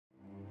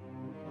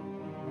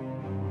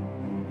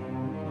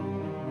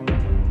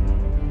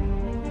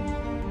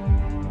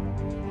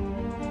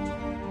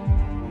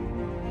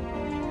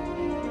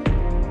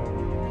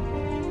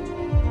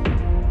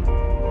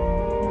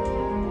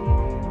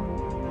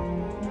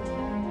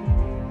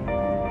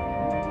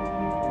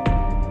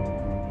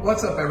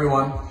What's up,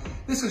 everyone?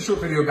 This is a short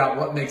video about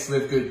what makes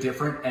LiveGood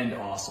different and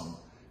awesome.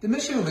 The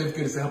mission of LiveGood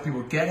is to help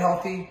people get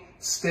healthy,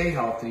 stay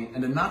healthy,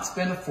 and to not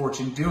spend a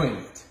fortune doing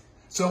it.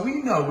 So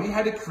we know we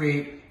had to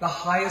create the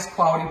highest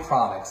quality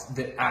products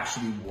that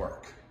actually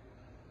work.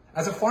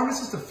 As a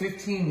pharmacist of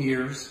 15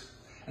 years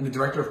and the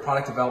director of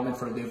product development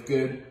for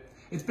LiveGood,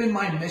 it's been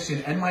my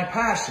mission and my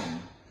passion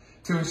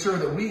to ensure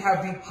that we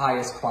have the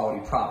highest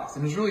quality products.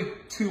 And there's really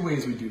two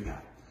ways we do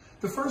that.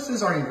 The first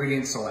is our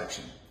ingredient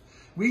selection.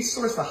 We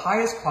source the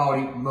highest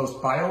quality,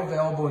 most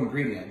bioavailable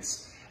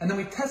ingredients, and then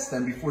we test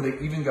them before they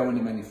even go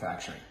into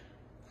manufacturing.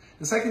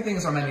 The second thing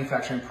is our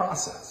manufacturing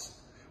process.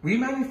 We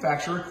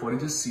manufacture according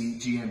to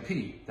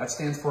CGMP. That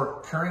stands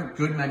for Current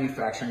Good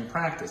Manufacturing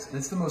Practice, and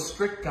it's the most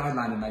strict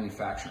guideline in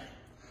manufacturing.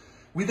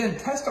 We then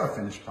test our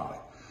finished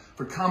product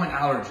for common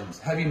allergens,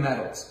 heavy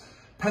metals,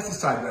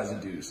 pesticide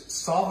residues,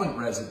 solvent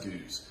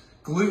residues,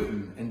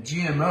 gluten, and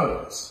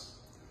GMOs.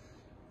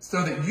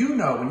 So that you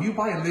know when you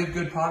buy a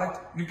LiveGood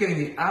product, you're getting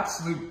the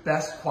absolute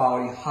best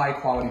quality, high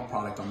quality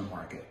product on the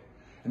market.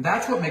 And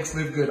that's what makes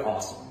LiveGood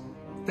awesome.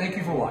 Thank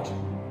you for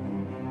watching.